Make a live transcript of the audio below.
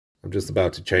I'm just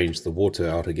about to change the water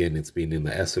out again. It's been in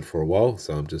the acid for a while,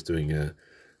 so I'm just doing a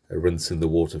rinse in the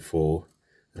water for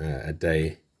a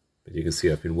day. But you can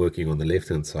see I've been working on the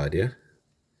left-hand side here.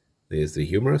 There's the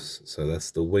humerus, so that's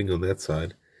the wing on that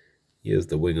side. Here's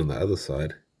the wing on the other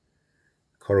side.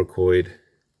 Coracoid,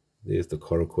 there's the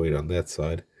coracoid on that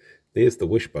side. There's the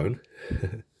wishbone.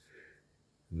 And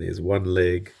there's one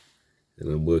leg,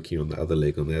 and I'm working on the other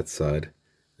leg on that side,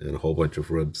 and a whole bunch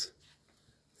of ribs.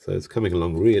 So it's coming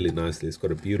along really nicely. It's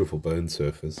got a beautiful bone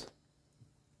surface.